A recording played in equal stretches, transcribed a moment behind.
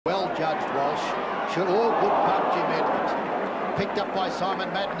judged, Walsh. Should all good punt, Jim Edmonds. Picked up by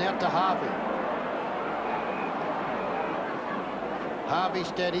Simon Madden out to Harvey. Harvey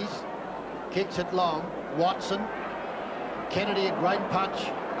steadies, kicks it long. Watson. Kennedy, a great punch.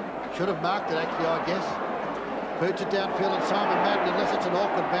 Should have marked it, actually, I guess. Boots it downfield, and Simon Madden, unless it's an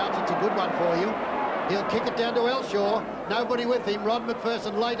awkward bounce, it's a good one for you. He'll kick it down to Elshaw. Nobody with him. Rod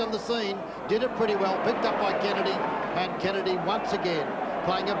McPherson late on the scene. Did it pretty well. Picked up by Kennedy. And Kennedy once again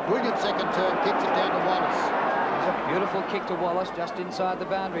playing a brilliant second turn. Kicks it down to Wallace. It's a beautiful kick to Wallace just inside the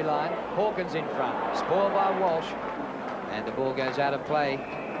boundary line. Hawkins in front. Spoiled by Walsh. And the ball goes out of play.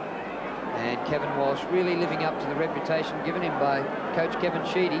 And Kevin Walsh really living up to the reputation given him by Coach Kevin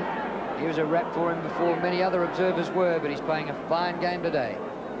Sheedy. He was a rap for him before many other observers were, but he's playing a fine game today.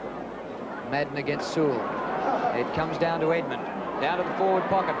 Madden against Sewell. It comes down to Edmund. Down to the forward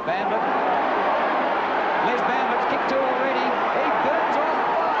pocket. Bamblett. Les Bamblett's kicked two already. He burns off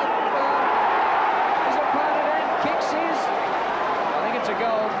his opponent and kicks his. I think it's a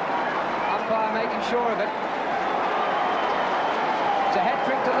goal. Umpire making sure of it. It's a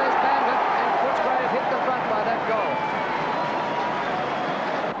hat-trick to Les Bamblett, and Footscray have hit the front by that goal.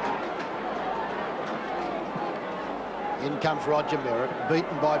 In comes Roger Merritt,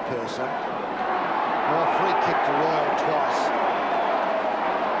 beaten by Purser. More free kick to Royal twice.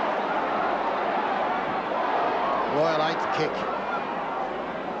 Royal eighth kick.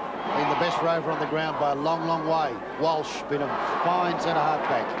 Been the best rover on the ground by a long, long way. Walsh been a fine centre half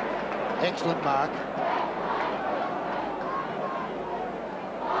back. Excellent mark.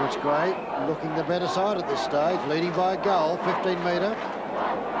 Footscray looking the better side at this stage, leading by a goal, 15-metre.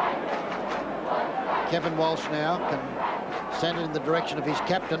 Kevin Walsh now can send it in the direction of his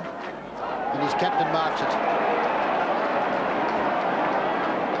captain, and his captain marks it.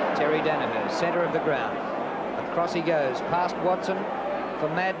 Terry Danaher, centre of the ground. Across he goes, past Watson for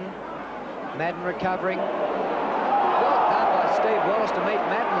Madden. Madden recovering. Well done by Steve Wallace to meet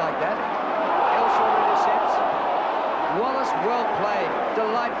Madden like that. Elshaw intercepts. Wallace, well played,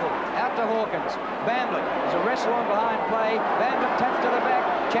 delightful. Out to Hawkins. Bamblett, there's a wrestle on behind play. Bamblett taps to the back.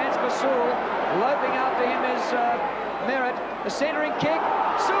 Chance for Sewell. Loping after him is Merritt. The centering kick.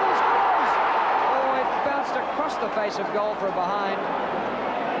 Sewell scores! Oh, it bounced across the face of goal for a behind.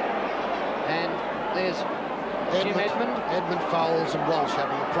 And there's Jim Edmund. Edmund, Foles and Walsh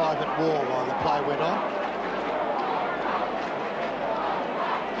having a private war while the play went on.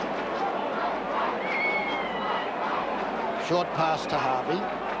 Short pass to Harvey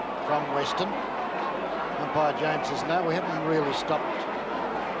from Weston. Umpire James says, no, we haven't really stopped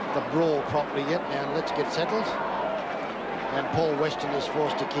the brawl properly yet. Now let's get settled. And Paul Weston is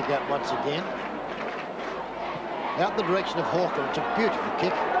forced to kick out once again. Out in the direction of Hawker. It's a beautiful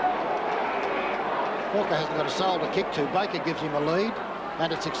kick. Hawker hasn't got a soul to kick to. Baker gives him a lead,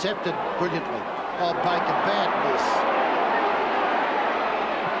 and it's accepted brilliantly. Oh, Baker, bad miss.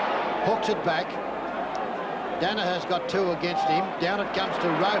 Hooks it back. Danaher's got two against him. Down it comes to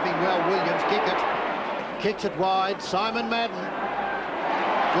roving well Williams. Kick it. Kicks it wide. Simon Madden.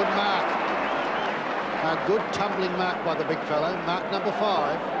 Good mark. A good tumbling mark by the big fellow. Mark number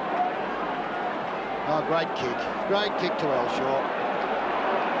 5. Oh, great kick. Great kick to Elshaw.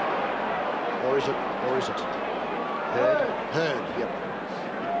 Or is it? Or is it? Hurd, yep.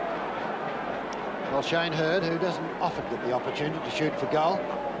 Well, Shane Hurd, who doesn't often get the opportunity to shoot for goal,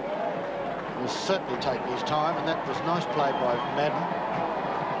 will certainly take his time, and that was nice play by Madden.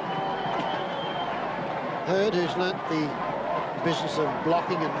 Hurd, who's learnt the business of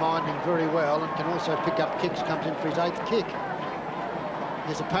blocking and minding very well and can also pick up kicks, comes in for his 8th kick.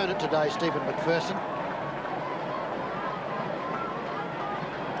 His opponent today, Stephen McPherson.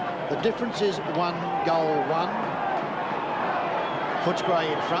 The difference is 1 goal 1.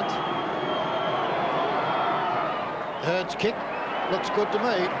 Footscray in front. Hurd's kick looks good to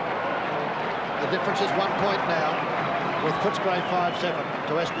me. The difference is 1 point now, with Footscray 5-7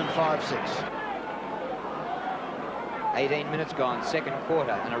 to Essendon 5-6. 18 minutes gone, second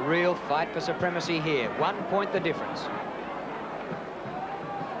quarter, and a real fight for supremacy here. 1 point the difference.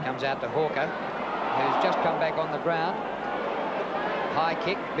 Comes out to Hawker, who's just come back on the ground. High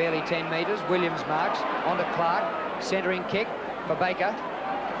kick, barely 10 metres. Williams marks. On to Clark. Centering kick for Baker.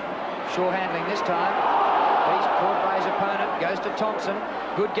 Sure handling this time. He's caught by his opponent. Goes to Thompson.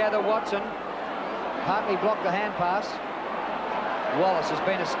 Good gather, Watson. Partly blocked the hand pass. Wallace has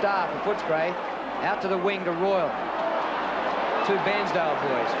been a star for Footscray. Out to the wing to Royal. Two Bairnsdale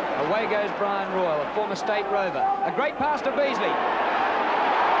boys. Away goes Brian Royal, a former state rover. A great pass to Beasley.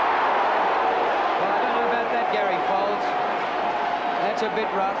 Well, I don't know about that, Gary Foles. That's a bit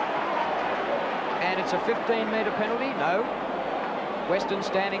rough. And it's a 15-metre penalty? No. Weston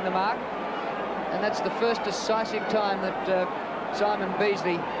standing the mark. And that's the first decisive time that Simon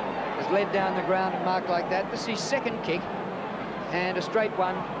Beasley has led down the ground and marked like that. This is his second kick, and a straight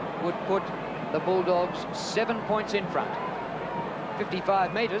one would put the Bulldogs 7 points in front.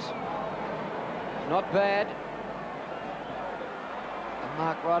 55 metres. Not bad. A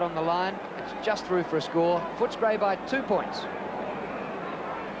mark right on the line. It's just through for a score. Footscray by 2 points.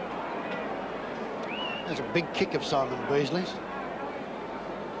 There's a big kick of Simon Beasley's.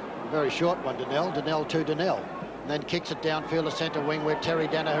 A very short one, Donnell. Donnell to Donnell. And then kicks it downfield to centre wing where Terry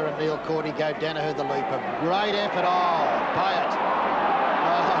Danaher and Neil Cordy go. Danaher the leaper. Great effort. Oh, pay it.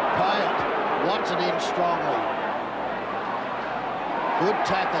 Oh, pay it. Watson in strongly. Good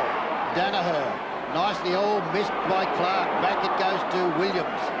tackle. Danaher. Nicely all missed by Clark. Back it goes to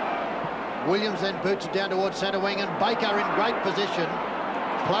Williams. Williams then boots it down towards centre wing, and Baker in great position.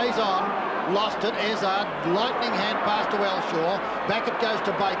 Plays on. Lost it. Ezard. Lightning hand pass to Elshaw. Back it goes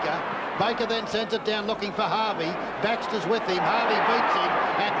to Baker. Baker then sends it down looking for Harvey. Baxter's with him. Harvey beats him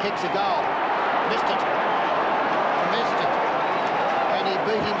and kicks a goal. Missed it. Missed it. And he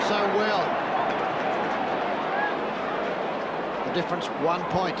beat him so well. The difference 1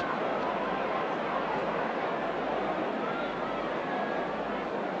 point.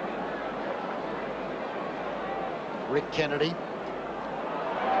 Rick Kennedy.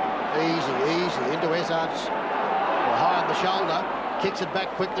 Easy into Ezard's. High on the shoulder. Kicks it back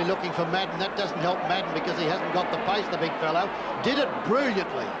quickly looking for Madden. That doesn't help Madden because he hasn't got the pace, the big fellow. Did it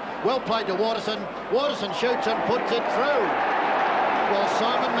brilliantly. Well played to Waterson. Waterson shoots and puts it through. Well,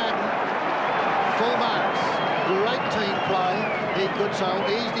 Simon Madden, full marks. Great team play. He could so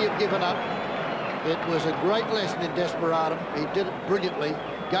easily have given up. It was a great lesson in Desperatum. He did it brilliantly.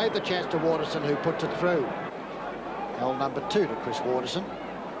 Gave the chance to Waterson, who puts it through. L number 2 to Chris Waterson.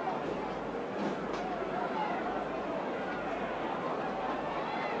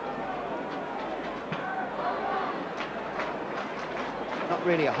 Not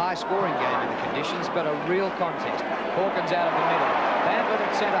really a high-scoring game in the conditions, but a real contest. Hawkins out of the middle. Bamford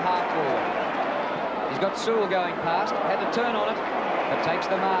at centre half forward. He's got Sewell going past. Had to turn on it, but takes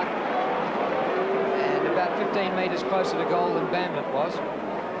the mark. And about 15 metres closer to goal than Bamford was.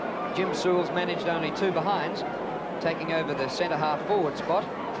 Jim Sewell's managed only 2 behinds, taking over the centre half forward spot.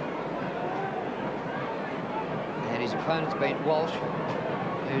 And his opponent's been Walsh,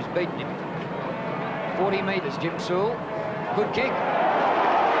 who's beaten him. 40 metres, Jim Sewell. Good kick.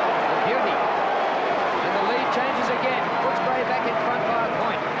 A beauty. And the lead changes again. Footscray back in front by a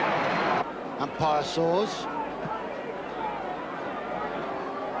point. Umpire saws.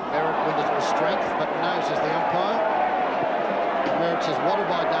 Merritt with his strength, but no, says the umpire. Merritt says, what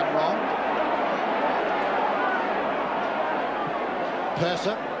have I done wrong?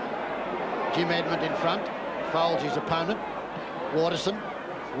 Purser. Jim Edmund in front. Folds his opponent. Waterson.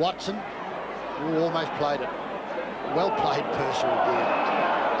 Watson. Ooh, almost played it. Well played, Purser again.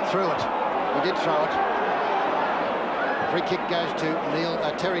 Threw it. He did throw it. Free kick goes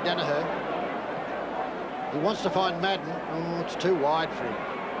to Terry Danaher. He wants to find Madden. Oh, it's too wide for him.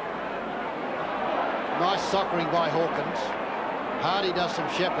 Nice soccering by Hawkins. Hardy does some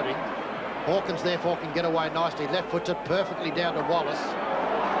shepherding. Hawkins therefore can get away nicely. Left foots it perfectly down to Wallace.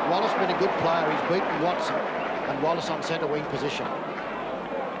 Wallace been a good player. He's beaten Watson, and Wallace on centre wing position.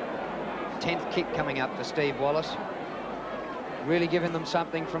 10th kick coming up for Steve Wallace. Really giving them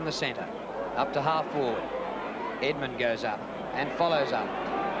something from the centre. Up to half forward. Edmund goes up and follows up.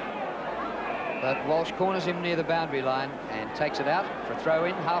 But Walsh corners him near the boundary line and takes it out for a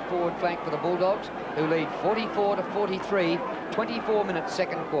throw-in. Half forward flank for the Bulldogs, who lead 44-43, 24 minutes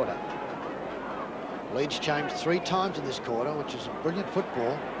second quarter. Lead's changed 3 times in this quarter, which is brilliant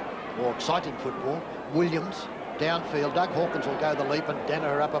football, or exciting football. Williams downfield. Doug Hawkins will go the leap and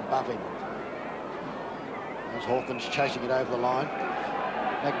Danaher up above him. There's Hawkins chasing it over the line.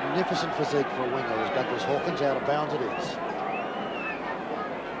 Magnificent physique for a winger as Douglas Hawkins. Out of bounds it is.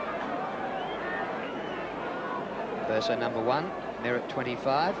 Verso number 1, Merritt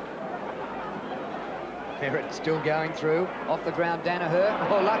 25. Merritt still going through. Off the ground, Danaher.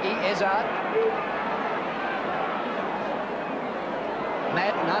 Oh, lucky, Ezard.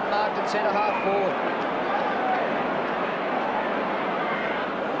 Madden unmarked at centre half forward.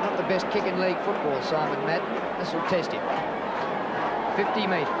 Not the best kick in league football, Simon Madden. This will test him. 50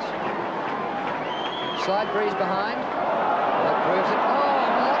 metres. Slide breeze behind. That proves it. Oh,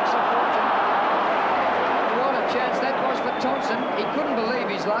 lots of fortune. What a chance that was for Thompson. He couldn't believe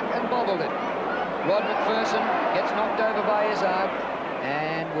his luck and bobbled it. Rod McPherson gets knocked over by Ezard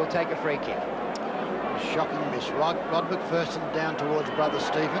and will take a free kick. Shocking miss. Rod McPherson down towards brother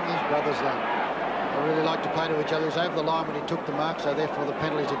Stephen. His brother's a They really like to play to each other. He was over the line when he took the mark, so therefore the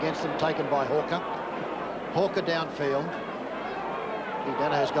penalty's against them, taken by Hawker. Hawker downfield.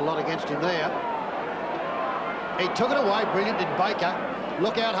 Danaher's got a lot against him there. He took it away, brilliant in Baker.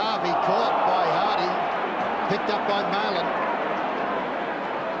 Look out, Harvey, caught by Hardy, picked up by Malin.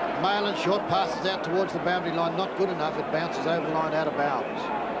 Malin short passes out towards the boundary line, not good enough. It bounces over the line out of bounds.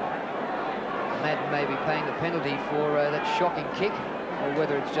 Madden may be paying the penalty for that shocking kick, or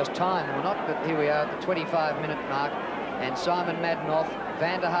whether it's just time or not, but here we are at the 25-minute mark, and Simon Madden off,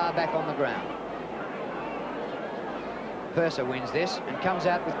 Van der Haar back on the ground. Purser wins this and comes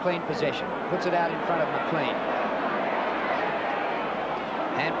out with clean possession, puts it out in front of McLean.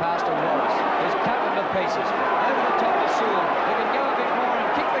 Hand pass to Wallace, who's cut into pieces, over the top to Sewell, who can go a bit more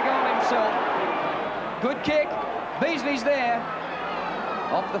and kick the goal himself. Good kick, Beasley's there,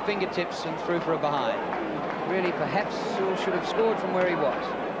 off the fingertips and through for a behind. Really, perhaps Sewell should have scored from where he was.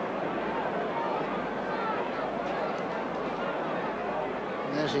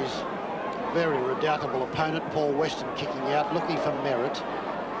 There's his very redoubtable opponent, Paul Weston, kicking out, looking for Merritt.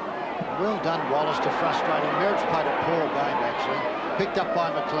 Well done, Wallace, to frustrate him. Merritt's played a poor game, actually. Picked up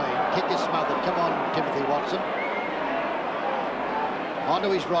by McLean. Kick is smothered. Come on, Timothy Watson. Onto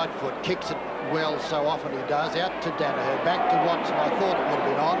his right foot. Kicks it well, so often he does. Out to Danaher. Back to Watson. I thought it would have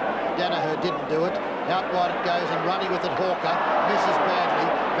been on. Danaher didn't do it. Out wide it goes, and running with it, Hawker. Misses badly.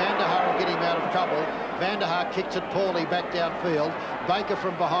 Van der Haar will get him out of trouble. Van der Haar kicks it poorly back downfield. Baker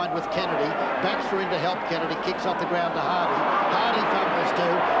from behind with Kennedy. Backs through in to help Kennedy. Kicks off the ground to Hardy. Hardy fumbles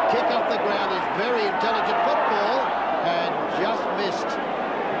too. Kick off the ground is very intelligent football. And just missed.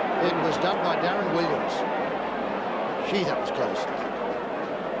 It was done by Darren Williams. Gee, that was close.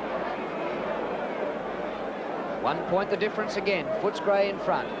 1 point the difference again. Footscray in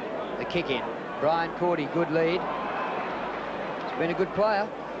front. The kick in. Brian Cordy, good lead. He's been a good player.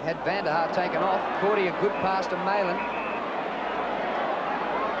 Had Van der Haar taken off. Cordy a good pass to Malin.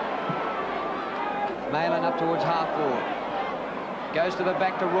 Malin up towards half forward. Goes to the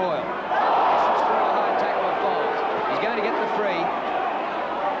back to Royal. Pushes through a high tackle of Foles. He's going to get the free.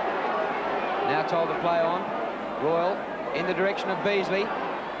 Now told to play on. Royal in the direction of Beasley.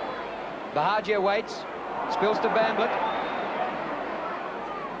 Bahagia waits. Spills to Bamblett.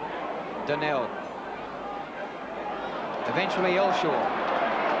 Donnell. Eventually Elshaw.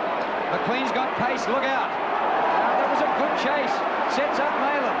 McLean's got pace, look out. That was a good chase. Sets up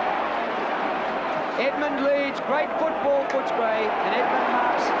Malin. Edmund leads, great football, Footscray, and Edmund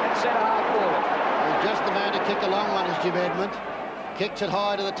marks at centre-half forward. Well, just the man to kick a long one is Jim Edmund. Kicks it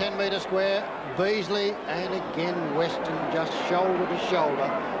high to the 10-metre square. Beasley, and again Weston, just shoulder to shoulder,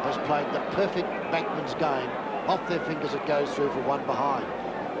 has played the perfect backman's game. Off their fingers it goes through for one behind.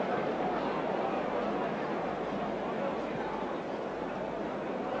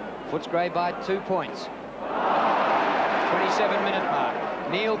 Footscray by 2 points. 27-minute mark.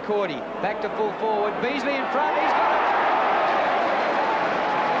 Neil Cordy back to full forward. Beasley in front. He's got it.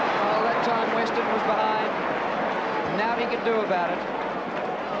 Well, that time Weston was behind. Now he can do about it.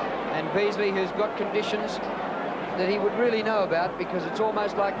 And Beasley, who's got conditions that he would really know about because it's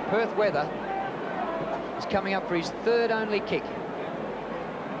almost like Perth weather, is coming up for his third only kick.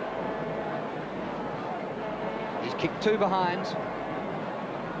 He's kicked 2 behinds.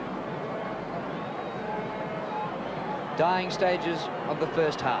 Dying stages of the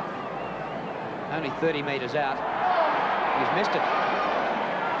first half. Only 30 metres out. He's missed it.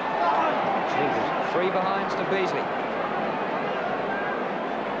 Jesus. 3 behinds to Beasley.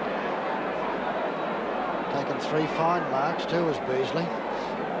 Taken 3 fine marks too as Beasley.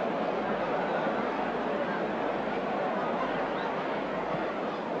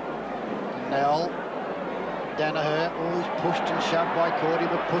 Nell. Danaher, always pushed and shoved by Cordy,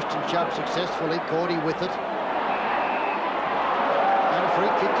 but pushed and shoved successfully. Cordy with it.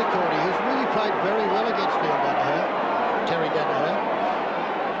 Free kick to Cordy, who's really played very well against Neil Danaher, Terry Danaher.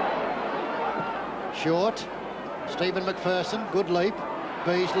 Short, Stephen McPherson, good leap.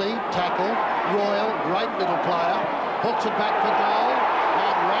 Beasley, tackle. Royal, great little player. Hooks it back for goal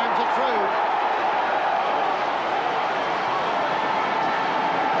and rams it through.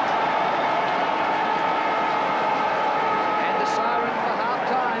 And the siren for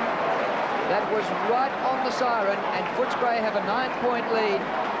half-time. That was right on the siren, and Footscray have a 9-point lead,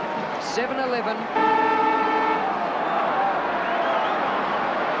 7-11.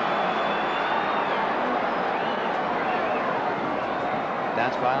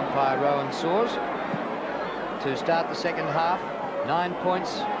 Dance by umpire Rowan Soars to start the second half. 9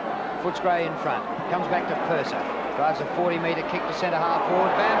 points, Footscray in front. Comes back to Purser. Drives a 40-metre kick to centre-half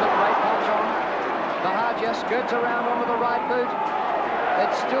forward. Bamblett, great punch on. Bahagia skirts around onto the right boot. It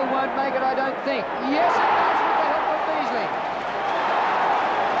still won't make it, I don't think. Yes, it does with the help of Beasley.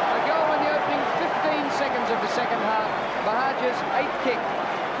 A goal in the opening 15 seconds of the second half. Bahaja's 8th kick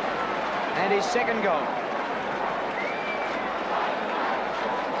and his second goal.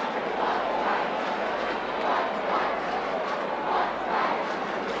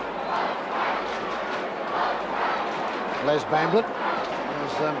 Les Bamblett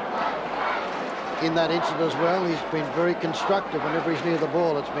was in that incident as well. He's been very constructive whenever he's near the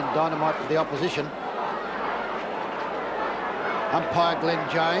ball. It's been dynamite for the opposition. Umpire Glenn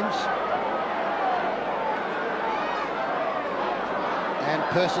James. And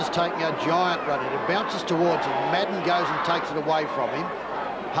Purser's taking a giant run. It bounces towards him. Madden goes and takes it away from him.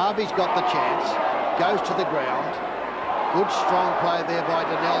 Harvey's got the chance. Goes to the ground. Good strong play there by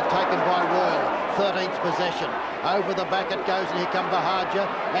Donnell, taken by Royal. 13th possession. Over the back it goes, and here come Bahaja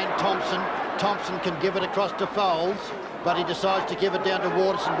and Thompson. Thompson can give it across to Foles, but he decides to give it down to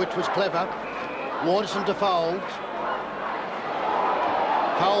Waterson, which was clever. Waterson to Foles.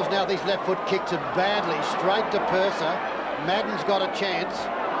 Foles now, these left foot kicks it badly, straight to Purser. Madden's got a chance.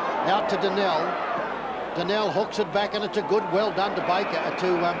 Out to Donnell. Donnell hooks it back, and it's a good, well done to Baker,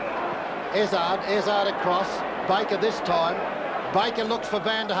 to Ezard. Ezard across. Baker this time. Baker looks for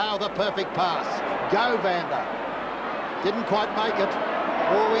Van der Haar, the perfect pass. Go, Vander. Didn't quite make it.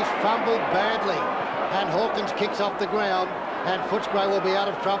 Oh, he's fumbled badly. And Hawkins kicks off the ground, and Footscray will be out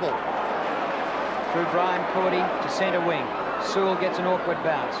of trouble. Through Brian Cordy to centre wing. Sewell gets an awkward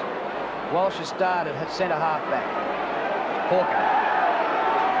bounce. Walsh has started at centre half back. Hawker.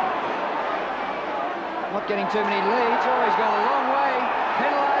 Not getting too many leads. Oh, he's gone a long way.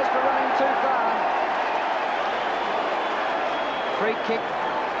 Penalised for running too far. Free kick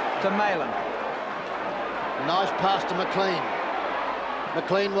to Malin. Nice pass to McLean.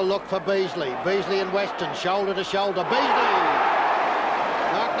 McLean will look for Beasley. Beasley and Weston, shoulder to shoulder. Beasley!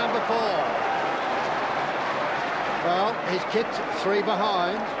 Mark number 4. Well, he's kicked 3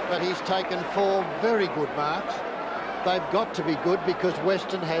 behind, but he's taken 4 very good marks. They've got to be good because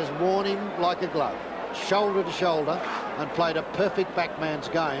Weston has worn him like a glove. Shoulder to shoulder, and played a perfect backman's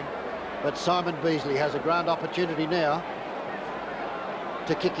game. But Simon Beasley has a grand opportunity now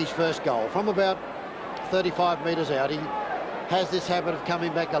to kick his first goal. From about 35 metres out, he has this habit of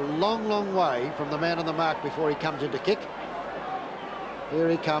coming back a long, long way from the man on the mark before he comes into kick. Here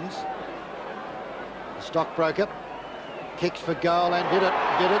he comes. The stockbroker kicks for goal and did it,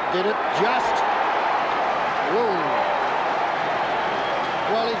 just. Whoa.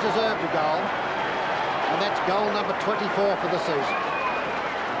 Well, he deserved a goal. And that's goal number 24 for the season.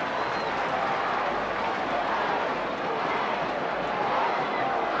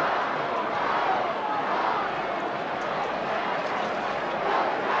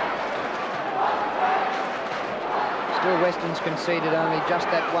 Still, Weston's conceded only just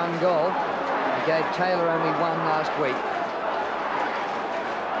that 1 goal. He gave Taylor only 1 last week.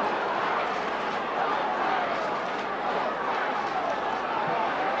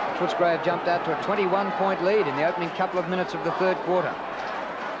 Footscray have jumped out to a 21-point lead in the opening couple of minutes of the 3rd quarter.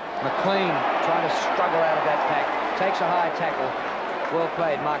 McLean trying to struggle out of that pack. Takes a high tackle. Well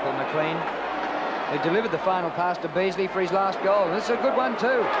played, Michael McLean. He delivered the final pass to Beasley for his last goal. And this is a good one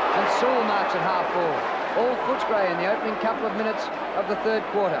too. And Sewell marks at half forward. All Footscray in the opening couple of minutes of the 3rd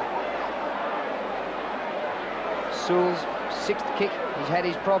quarter. Sewell's 6th kick. He's had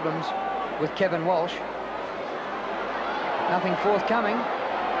his problems with Kevin Walsh. Nothing forthcoming.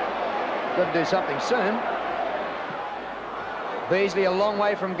 Got to do something soon. Beasley a long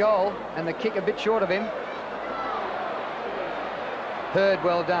way from goal, and the kick a bit short of him. Hurd,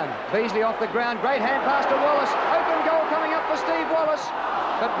 well done. Beasley off the ground. Great hand pass to Wallace. Open goal coming up for Steve Wallace,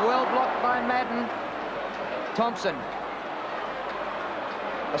 but well blocked by Madden. Thompson.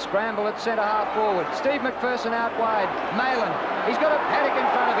 A scramble at centre half forward. Steve McPherson out wide. Malin. He's got a paddock in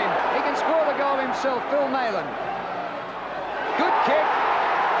front of him. He can score the goal himself. Phil Malin. Good kick.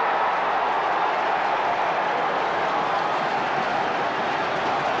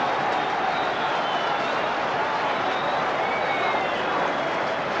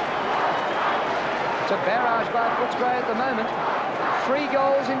 It's a barrage by Footscray at the moment. 3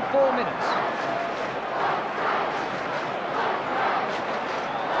 goals in 4 minutes.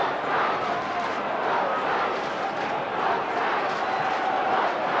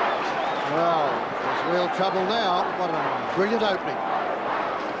 Well, there's real trouble now. What a brilliant opening.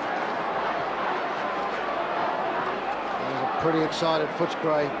 There's a pretty excited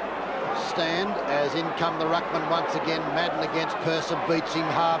Footscray stand as in come the ruckman once again. Madden against Purser, beats him.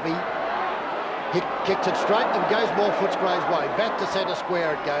 Harvey kicked it straight and goes more Footscray's way. Back to centre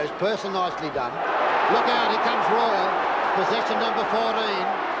square it goes. Purser nicely done. Look out, here comes Royal. Possession number 14.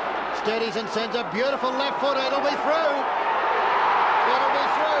 Steadies and sends a beautiful left foot. It'll be through. It'll be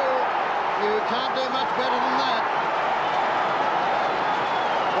through. You can't do much better than that.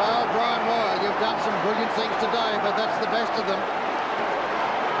 Well, Brian Royal, you've done some brilliant things today, but that's the best of them.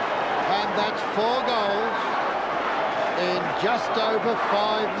 And that's 4 goals in just over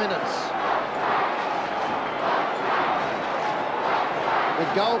 5 minutes. The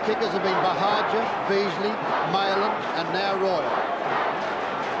goal kickers have been Bahaja, Beasley, Malin, and now Royal.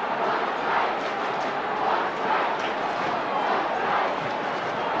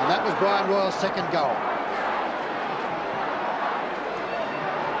 And that was Brian Royal's second goal.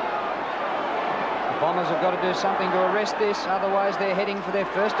 The Bombers have got to do something to arrest this, otherwise they're heading for their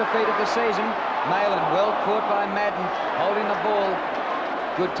first defeat of the season. Malin, well caught by Madden, holding the ball.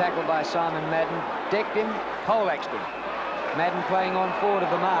 Good tackle by Simon Madden. Decked him, poleaxed him. Madden playing on forward of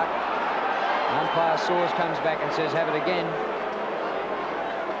the mark. Umpire Soares comes back and says, have it again.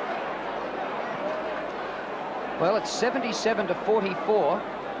 Well, it's 77-44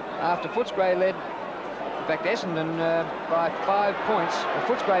 after Footscray led. In fact, Essendon by 5 points,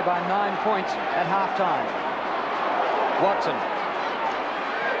 Footscray by 9 points at half-time. Watson.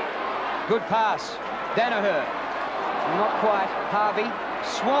 Good pass. Danaher. Not quite. Harvey.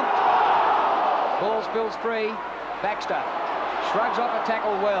 Swamped. Ball spills free. Baxter. Shrugs off a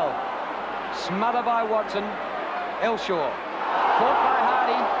tackle well. Smothered by Watson. Elshaw. Caught by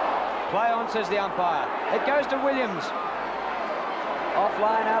Hardy. Play on, says the umpire. It goes to Williams.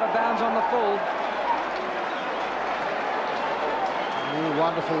 Offline, out of bounds on the full.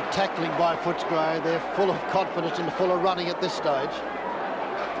 Wonderful tackling by Footscray. They're full of confidence and full of running at this stage.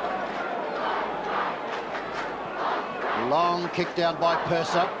 Long kick down by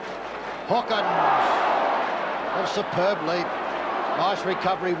Purser. Hawkins. A superb leap. Nice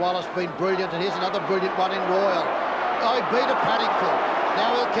recovery. Wallace been brilliant, and here's another brilliant one in Royal. Oh, he beat a paddock full.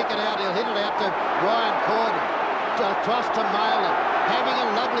 Now he'll kick it out. He'll hit it out to Brian Corden. Across to Malin. Having a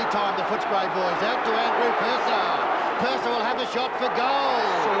lovely time, the Footscray boys. Out to Andrew Purser. Purser will have a shot for goal.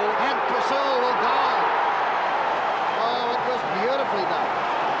 And Purser will go. Oh, it was beautifully done.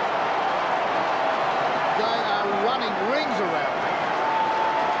 They are running rings around.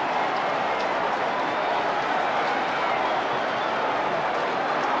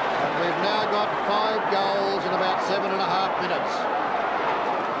 And we've now got 5 goals in about 7.5 minutes.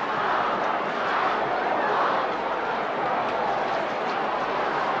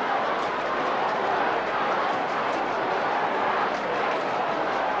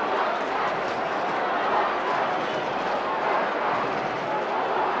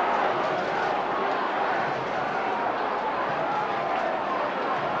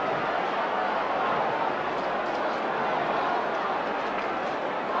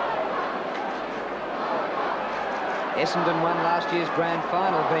 Essendon won last year's grand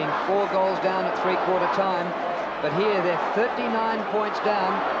final, being 4 goals down at 3/4 time. But here they're 39 points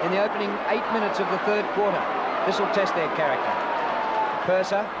down in the opening 8 minutes of the 3rd quarter. This will test their character.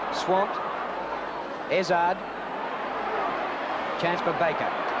 Purser, swamped. Ezard. Chance for Baker.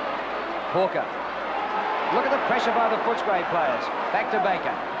 Hawker. Look at the pressure by the Footscray players. Back to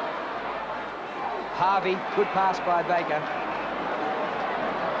Baker. Harvey, good pass by Baker.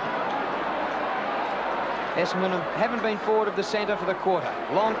 Essendon haven't been forward of the centre for the quarter.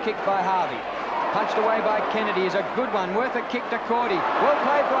 Long kick by Harvey. Punched away by Kennedy is a good one. Worth a kick to Cordy. Well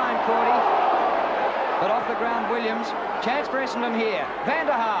played, Brian Cordy. But off the ground, Williams. Chance for Essendon here. Van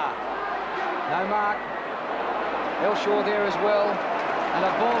der Haar. No mark. Elshaw there as well. And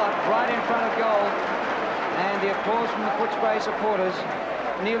a ball up right in front of goal. And the applause from the Footscray supporters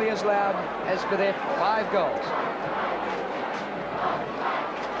nearly as loud as for their 5 goals.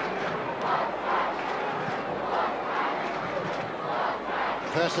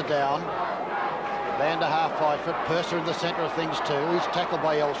 Purser down. Van der Haar fight for it. Purser in the centre of things too. He's tackled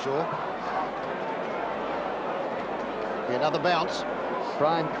by Elshaw. Another bounce.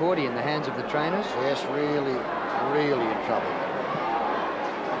 Brian Cordy in the hands of the trainers. Yes, really, really in trouble.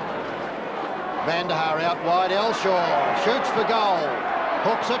 Van der Haar out wide. Elshaw shoots for goal.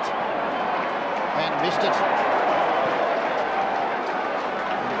 Hooks it. And missed it.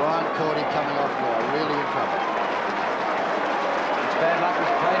 And Brian Cordy coming off now. Really in trouble. Bad luck was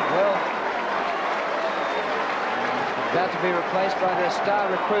played well. About to be replaced by their star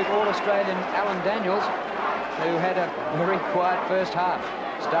recruit, All-Australian Alan Daniels, who had a very quiet first half.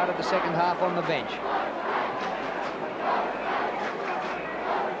 Started the second half on the bench.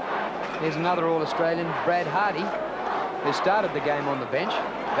 Here's another All-Australian, Brad Hardy, who started the game on the bench,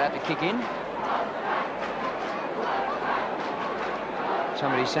 about to kick in.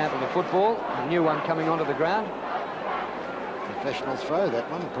 Somebody sampled the football, a new one coming onto the ground. Professional throw, that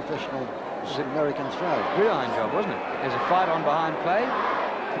one. Professional American throw. Gridiron job, wasn't it? There's a fight on behind play.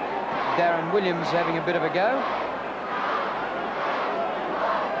 Darren Williams having a bit of a go.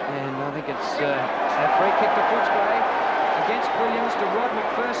 And I think it's a free kick to Footscray against Williams to Rod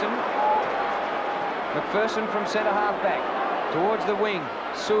McPherson. McPherson from centre half back towards the wing.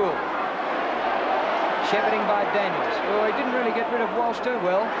 Sewell. Shepherding by Daniels. Oh, he didn't really get rid of Walsh too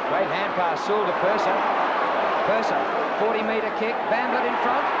well. Great hand pass, Sewell to Purser. Purser, 40-metre kick. Bamblett in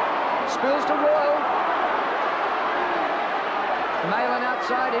front. Spills to Royal. Malin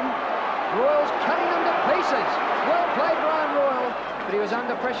outside him. Royal's cutting them to pieces. Well played, Ryan Royal. But he was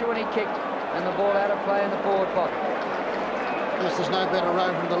under pressure when he kicked. And the ball out of play in the forward pocket. Yes, there's no better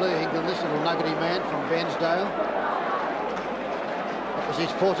row from the league than this little nuggety man from Bairnsdale. That was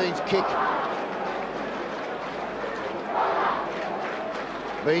his 14th kick.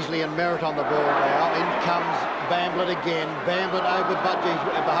 Beasley and Merritt on the ball now. In comes Bamblett again. Bamblett over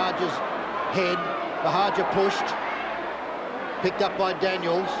Bahaja's head. Bahaja pushed. Picked up by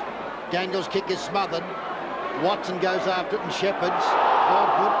Daniels. Daniels' kick is smothered. Watson goes after it and shepherds. Oh,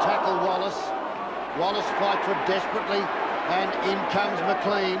 good tackle, Wallace. Wallace fights for it desperately. And in comes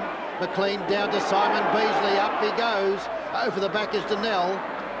McLean. McLean down to Simon Beasley. Up he goes. Over the back is Donnell.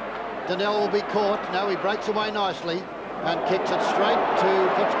 Donnell will be caught. No, he breaks away nicely. And kicks it straight to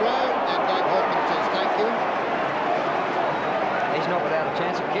Footscray, and Dave Hawkins says thank you. He's not without a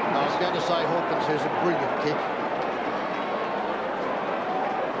chance of kicking. I was going to say Hawkins has a brilliant kick.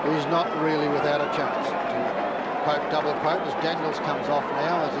 He's not really without a chance. To double poke as Daniels comes off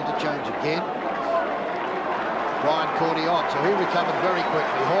now as interchange again. Brian Cordy on, so he recovered very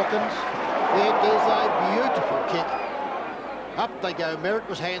quickly. Hawkins, it is a beautiful kick. Up they go. Merritt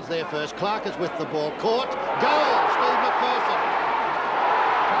was hands there first. Clark is with the ball. Caught. Goal! Steve McPherson.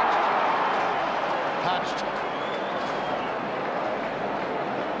 Touched.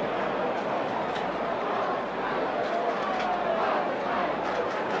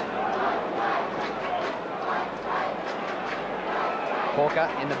 Hawker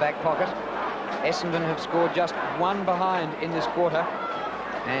in the back pocket. Essendon have scored just one behind in this quarter.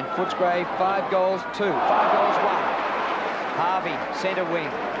 And Footscray 5 goals 2. 5 goals 1. Harvey, centre wing.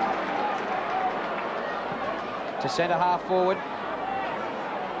 To centre half forward.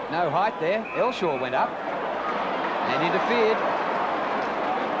 No height there. Elshaw went up and interfered.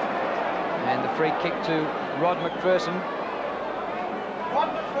 And the free kick to Rod McPherson.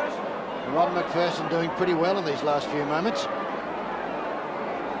 Rod McPherson doing pretty well in these last few moments.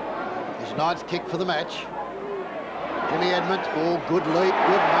 His 9th kick for the match. Jimmy Edmonds, oh, good leap,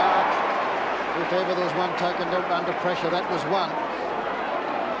 good mark. If ever there was one taken under pressure, that was one.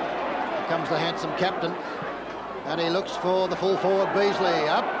 Here comes the handsome captain. And he looks for the full forward Beasley.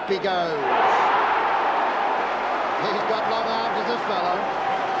 Up he goes. He's got long arms as this fellow.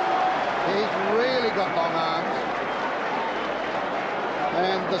 He's really got long arms.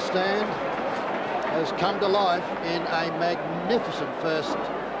 And the stand has come to life in a magnificent first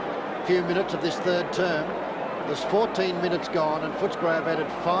few minutes of this third term. There's 14 minutes gone and Footscray have added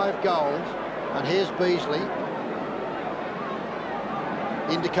 5 goals. And here's Beasley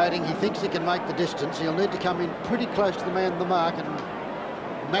indicating he thinks he can make the distance. He'll need to come in pretty close to the man in the mark and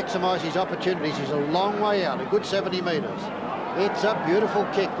maximise his opportunities. He's a long way out, a good 70 metres. It's a beautiful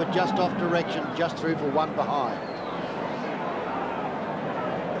kick, but just off direction, just through for one behind.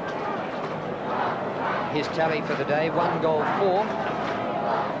 His tally for the day, 1 goal 4.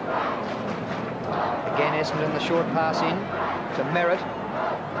 Again, Essendon, the short pass in to Merritt.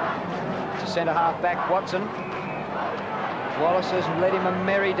 To centre half back, Watson. Wallace has led him a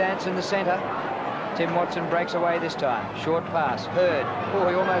merry dance in the centre. Tim Watson breaks away this time. Short pass, Hurd. Oh,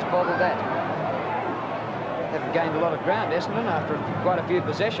 he almost bobbled that. They've gained a lot of ground, Essendon, after quite a few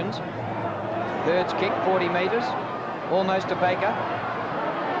possessions. Hurd's kick, 40 metres, almost to Baker.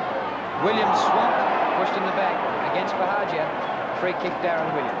 Williams swamped, pushed in the back against Bahagia. Free kick,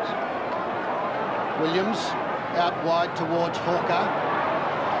 Darren Williams. Williams out wide towards Hawker.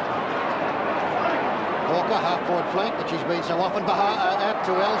 Hawker, half-forward flank, that she's been so often. Out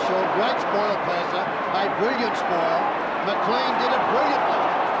to Elshaw. Great spoil, Purser. A brilliant spoil. McLean did it brilliantly.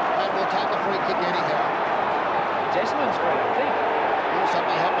 And will take a free kick anyhow. It's Essendon's free, I think. Well,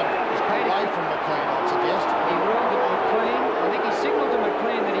 something happened away from McLean, I'd suggest. He ruled at McLean. I think he signalled to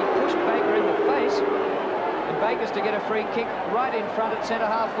McLean that he pushed Baker in the face. And Baker's to get a free kick right in front at centre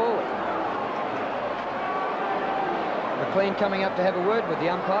half forward. McLean coming up to have a word with the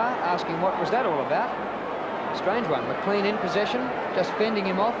umpire, asking what was that all about. Strange one. McLean in possession, just fending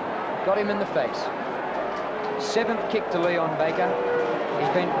him off, got him in the face. 7th kick to Leon Baker.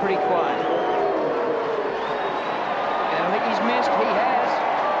 He's been pretty quiet. And I think he's missed. He has.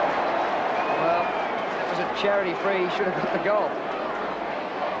 Well, that was a charity free. He should have got the goal.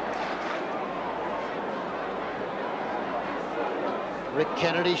 Rick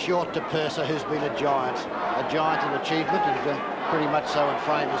Kennedy short to Purser, who's been a giant in achievement, and pretty much so in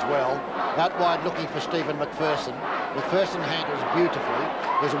frame as well. Out wide looking for Stephen McPherson. McPherson handles beautifully.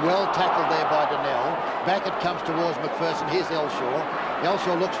 There's well tackled there by Donnell. Back it comes towards McPherson. Here's Elshaw.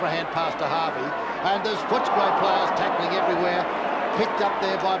 Elshaw looks for a hand pass to Harvey. And there's Footscray players tackling everywhere. Picked up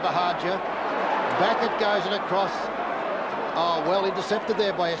there by Bahagia. Back it goes and across. Oh, well intercepted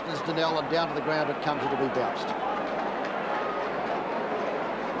there by Essendon's Donnell, and down to the ground it comes. It'll be bounced.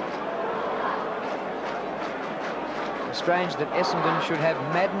 Strange that Essendon should have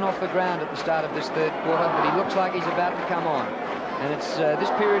Madden off the ground at the start of this third quarter, but he looks like he's about to come on. And it's this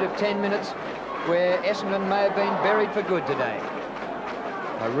period of 10 minutes where Essendon may have been buried for good today.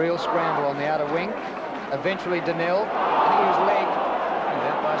 A real scramble on the outer wing. Eventually Donnell, I think he was legged. The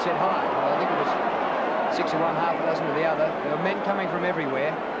umpire said high. Well, I think it was 6 of one, half a dozen of the other. There were men coming from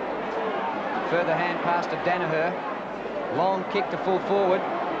everywhere. Further hand pass to Danaher. Long kick to full forward.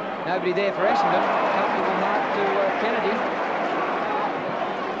 Nobody there for Essendon. Comfortable mark to Kennedy.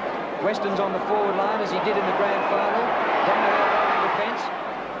 Weston's on the forward line as he did in the grand final. Danaher in defence.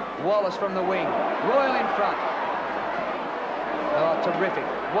 Wallace from the wing. Royal in front. Oh, terrific.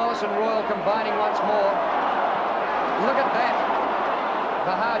 Wallace and Royal combining once more. Look at that.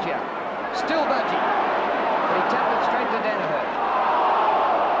 Bahagia. Still budging. But he tapped it straight to Danaher.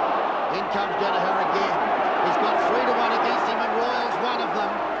 In comes Danaher again. He's got 3 to 1 against him, and Royal's one of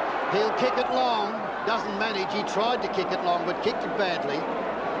them. He'll kick it long. Doesn't manage. He tried to kick it long, but kicked it badly.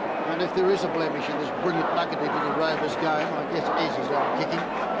 And if there is a blemish in this brilliant nuggety little Rovers game, I guess it is his long kicking.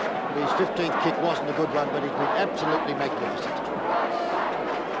 His 15th kick wasn't a good one, but he's been absolutely magnificent.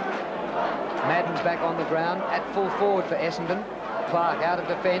 Madden's back on the ground at full forward for Essendon. Clark out of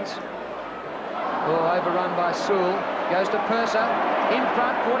defence. Oh, overrun by Sewell. Goes to Purser. In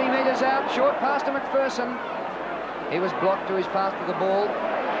front, 40 metres out. Short pass to McPherson. He was blocked to his pass to the ball.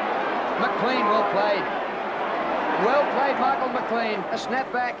 McLean, well played. Well played, Michael McLean. A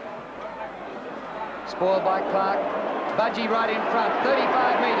snap back. Spoiled by Clark. Budgie right in front,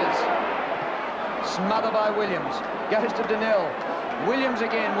 35 metres. Smothered by Williams. Goes to Donnell. Williams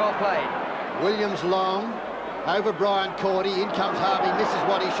again, well played. Williams long. Over Brian Cordy. In comes Harvey. Misses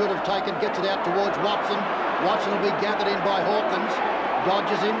what he should have taken. Gets it out towards Watson. Watson will be gathered in by Hawkins.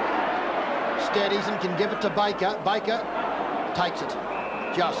 Dodges him. Steadies and can give it to Baker. Baker takes it.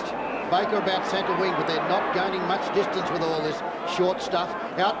 Just. Baker about centre wing, but they're not gaining much distance with all this short stuff.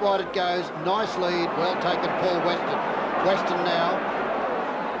 Out wide it goes. Nice lead. Well taken, Paul Weston. Weston now.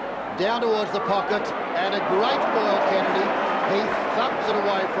 Down towards the pocket. And a great ball, Kennedy. He thumps it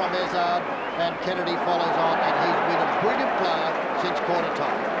away from Hazard, and Kennedy follows on, and he's been a brilliant player since quarter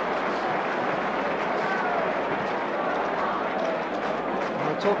time.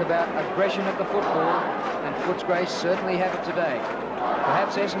 We'll talk about aggression at the football, and Footscray certainly have it today.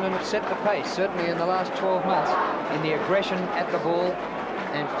 Perhaps Essendon have set the pace, certainly in the last 12 months, in the aggression at the ball,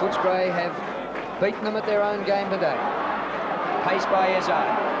 and Footscray have beaten them at their own game today. Pace by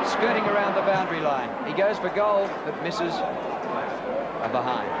Hazard, skirting around the boundary line. He goes for goal, but misses a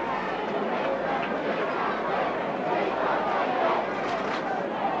behind.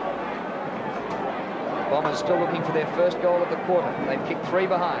 Bombers still looking for their first goal of the quarter. They've kicked 3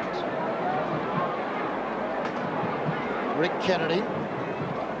 behinds. Rick Kennedy.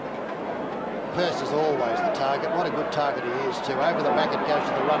 Purser's always the target. What a good target he is too. Over the back it goes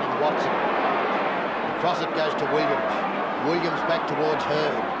to the running Watson. Across it goes to Williams. Williams back towards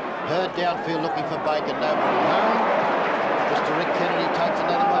Hurd. Hurd downfield looking for Baker. Nobody home. Mr. Rick Kennedy takes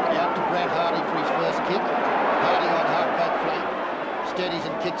another one out to Brad Hardy for his first kick. Hardy on half-back flank. Steadies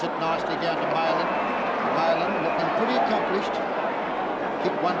and kicks it nicely down to Malin. Malin looking pretty accomplished.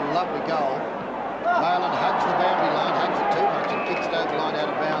 Kicked one lovely goal. Malin hugs the boundary line, hugs it too much, and kicks it over the line out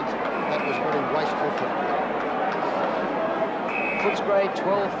of bounds. That was very wasteful football. Footscray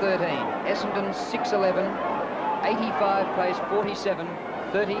 12-13. Essendon 6-11. 85 plays 47.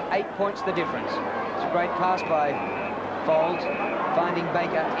 38 points the difference. It's a great pass by Folds, finding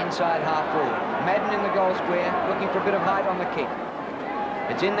Baker inside half forward. Madden in the goal square, looking for a bit of height on the kick.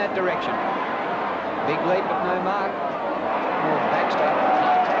 It's in that direction. Big leap, but no mark. Oh, Baxter,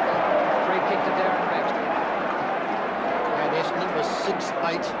 high tackle. Free kick to Darren Baxter. And Essendon was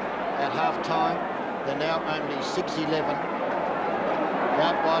 6-8 at half-time. They're now only 6-11.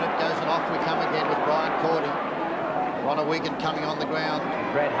 Out wide it goes, and off we come again with Brian Cordy. Ronald Wigan coming on the ground.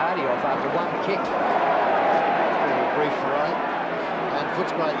 Brad Hardy off after one kick. Brief foray, and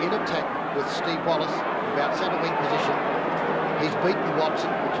Footscray in attack with Steve Wallace about centre wing position. He's beaten Watson,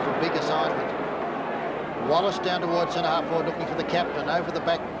 which is a big assignment. Wallace down towards centre-half forward, looking for the captain. Over the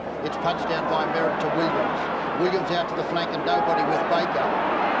back, it's punched down by Merritt to Williams. Williams out to the flank and nobody with Baker.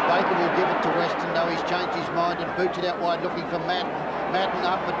 Baker will give it to Weston, though he's changed his mind and boots it out wide, looking for Madden. Madden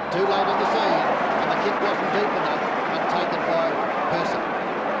up, but too late on the scene. And the kick wasn't deep enough, and taken by Purser.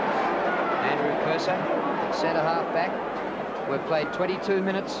 Andrew Purser, centre-half back. We've played 22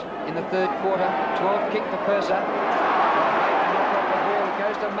 minutes in the third quarter. 12 kick to Purser. Knocked off the ball,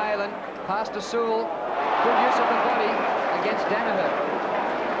 goes to Malin. Pass to Sewell. Good use of the body against Danaher.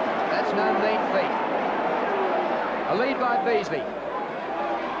 That's no mean feat. A lead by Beasley.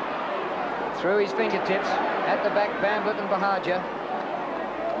 Through his fingertips. At the back, Bamblett and Bahagia.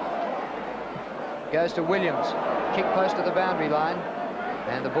 Goes to Williams. Kick close to the boundary line.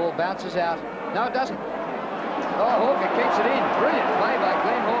 And the ball bounces out. No, it doesn't. Oh, Hawker keeps it in. Brilliant play by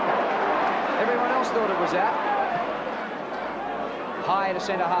Glenn Hawker. Everyone else thought it was out. High to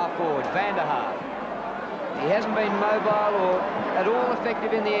centre-half forward, Van der Haar. He hasn't been mobile or at all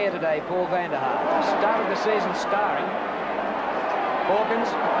effective in the air today, Paul Van der Haar. Started the season starring. Hawkins,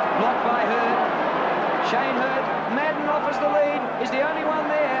 blocked by Hurd. Shane Hurd, Madden offers the lead. He's the only one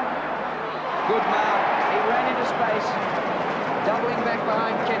there. Good mark. He ran into space, doubling back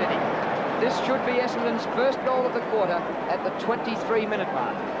behind Kennedy. This should be Essendon's first goal of the quarter at the 23-minute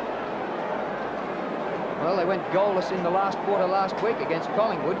mark. Well, they went goalless in the last quarter last week against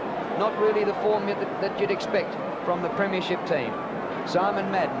Collingwood. Not really the form that you'd expect from the premiership team.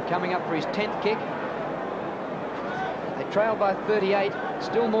 Simon Madden coming up for his 10th kick. They trail by 38,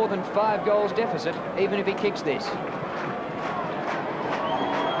 still more than 5 goals deficit, even if he kicks this.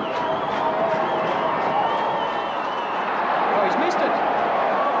 Oh, he's missed it.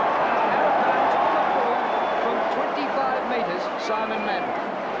 Arafat on the ball from 25 metres, Simon Madden.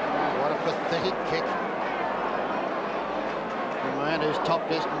 Oh, what a pathetic kick. The man who's topped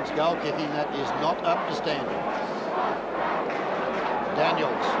Essendon's goal kicking, that is not up to standard.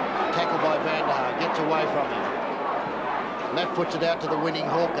 Daniels, tackled by Van der Haar, gets away from him. Left foots it out to the winning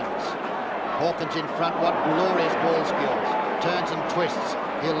Hawkins. Hawkins in front, what glorious ball skills. Turns and twists.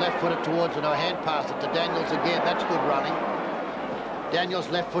 He'll left foot it towards it, or hand pass it to Daniels again. That's good running. Daniels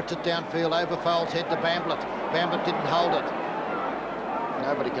left foots it downfield, over Foles, head to Bamblett. Bamblett didn't hold it.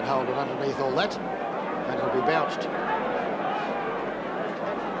 Nobody can hold it underneath all that, and it'll be bounced.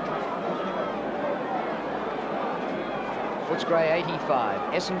 Footscray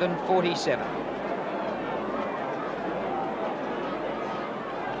 85, Essendon 47.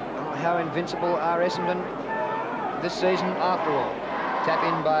 Oh, how invincible are Essendon this season after all. Tap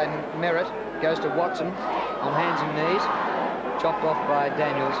in by Merritt, goes to Watson on hands and knees. Chopped off by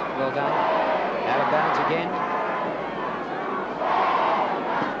Daniels, well done. Out of bounds again.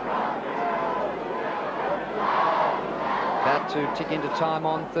 About to tick into time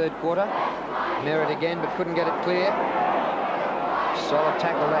on third quarter. Merritt again, but couldn't get it clear. Solid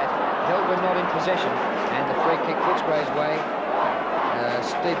tackle that. Held when not in possession. And the free kick Footscray's way.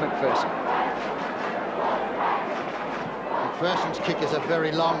 Steve McPherson. McPherson's kick is a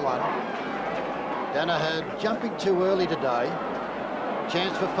very long one. Danaher jumping too early today.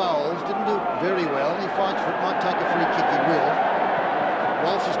 Chance for Foles, didn't do very well. He fights for it, might take a free kick, he will.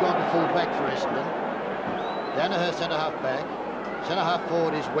 Walsh has gone to full back for Essendon. Danaher centre-half back. Centre-half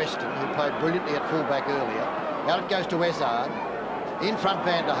forward is Weston, who played brilliantly at full back earlier. Out it goes to Essendon. In front,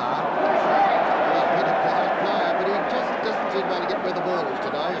 Van der Haar. He's been a quiet player, but he just doesn't seem able to get where the ball is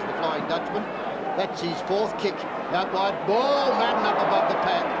today as the Flying Dutchman. That's his 4th kick. Out wide, ball, Madden up above the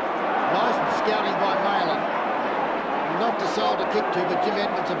pad. Nice scouting by Malin. Not the soul to kick to, but Jim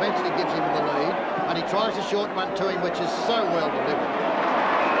Edmonds eventually gives him the lead, and he tries a short one to him, which is so well delivered.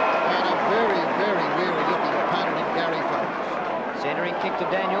 And a very, very weary looking opponent in Gary Foles. Centering kick to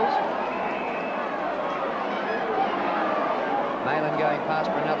Daniels. Malin going past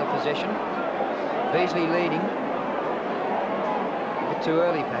for another possession. Beasley leading. A bit too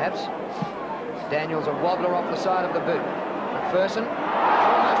early, perhaps. Daniels a wobbler off the side of the boot. McPherson.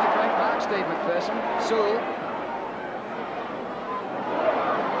 Almost a great mark, Steve McPherson. Sewell.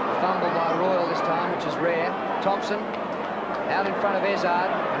 Fumble by Royal this time, which is rare. Thompson out in front of Ezard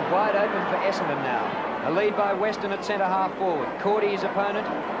and wide open for Essendon now. A lead by Weston at centre-half forward. Cordy, his opponent.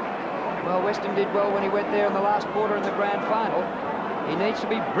 Well, Weston did well when he went there in the last quarter in the grand final. He needs to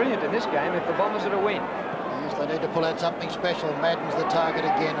be brilliant in this game if the Bombers are to win. Yes, they need to pull out something special. Madden's the target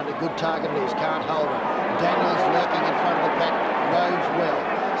again, and a good target it is. Can't hold it. Daniels lurking in front of the pack. Rows well.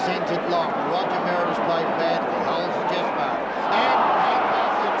 Sends it long. Roger Merritt has played badly. Holds the chest mark. And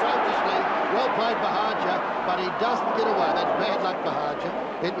passes atrociously. Well played Bahagia, but he doesn't get away. That's bad luck, Bahagia.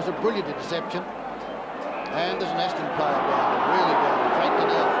 It was a brilliant interception. And there's an Essendon player down, really down, Frank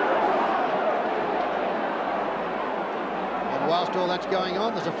Donnell. And whilst all that's going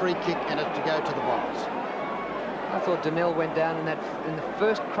on, there's a free kick and it's to go to the Bombers. I thought Donnell went down in the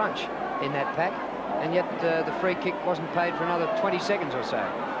first crunch in that pack, and yet the free kick wasn't paid for another 20 seconds or so.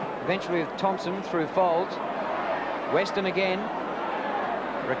 Eventually with Thompson through Folds. Weston again.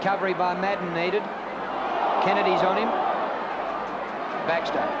 Recovery by Madden needed. Kennedy's on him.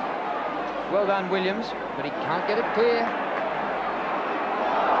 Baxter. Well done, Williams, but he can't get it clear.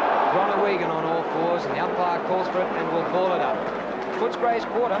 Gronawegan on all fours, and the umpire calls for it and will ball it up. Footscray's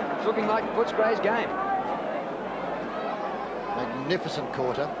quarter. It's looking like Footscray's game. Magnificent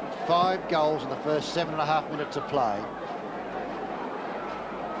quarter. 5 goals in the first 7.5 minutes of play.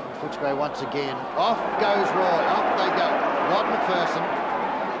 And Footscray once again. Off goes Roy. Off they go. Rod McPherson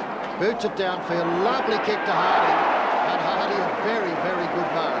boots it downfield. Lovely kick to Hardy. And Hardy a very, very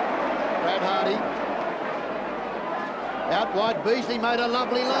good mark. Brad Hardy. Out wide. Beasley made a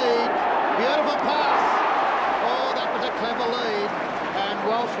lovely lead. Beautiful pass. Oh, that was a clever lead. And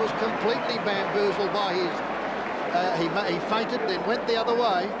Walsh was completely bamboozled by his... he feinted, then went the other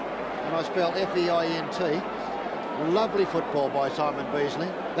way. And I spell F-E-I-N-T. Lovely football by Simon Beasley.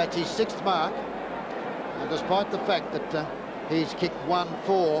 That's his 6th mark. And despite the fact that he's kicked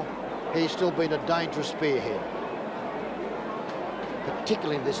 1-4, he's still been a dangerous spearhead.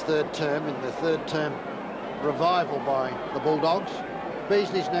 Particularly in this 3rd term, in the 3rd term revival by the Bulldogs.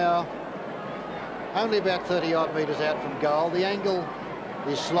 Beasley's now only about 30-odd metres out from goal. The angle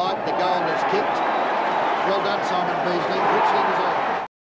is slight, the goal is kicked. Well done, Simon Beasley. Richling is on